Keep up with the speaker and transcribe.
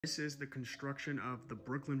This is the construction of the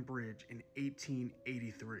Brooklyn Bridge in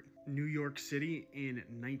 1883. New York City in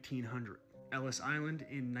 1900. Ellis Island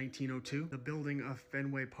in 1902, the building of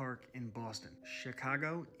Fenway Park in Boston,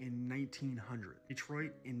 Chicago in 1900,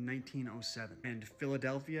 Detroit in 1907, and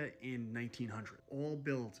Philadelphia in 1900, all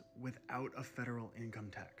built without a federal income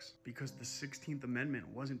tax because the 16th Amendment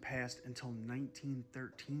wasn't passed until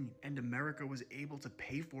 1913, and America was able to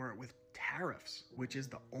pay for it with tariffs, which is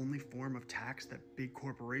the only form of tax that big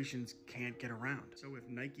corporations can't get around. So if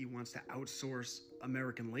Nike wants to outsource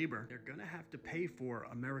American labor, they're gonna have to pay for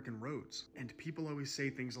American roads. And people always say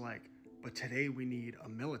things like, but today we need a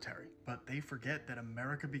military. But they forget that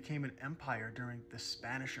America became an empire during the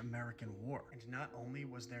Spanish-American War. And not only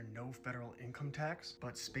was there no federal income tax,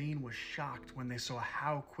 but Spain was shocked when they saw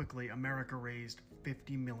how quickly America raised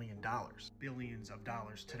 $50 million, billions of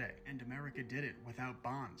dollars today. And America did it without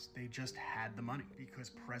bonds. They just had the money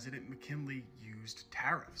because President McKinley used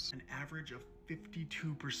tariffs, an average of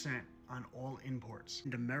 52% on all imports.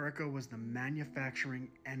 And America was the manufacturing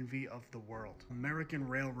envy of the world. American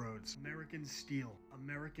railroads, American steel,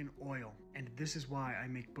 American oil. And this is why I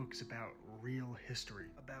make books about real history,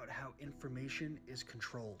 about how information is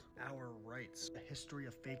controlled, our rights, the history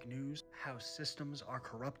of fake news, how systems are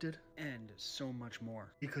corrupted, and so much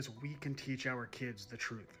more. Because we can teach our kids the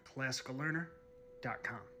truth.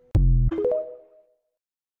 ClassicalLearner.com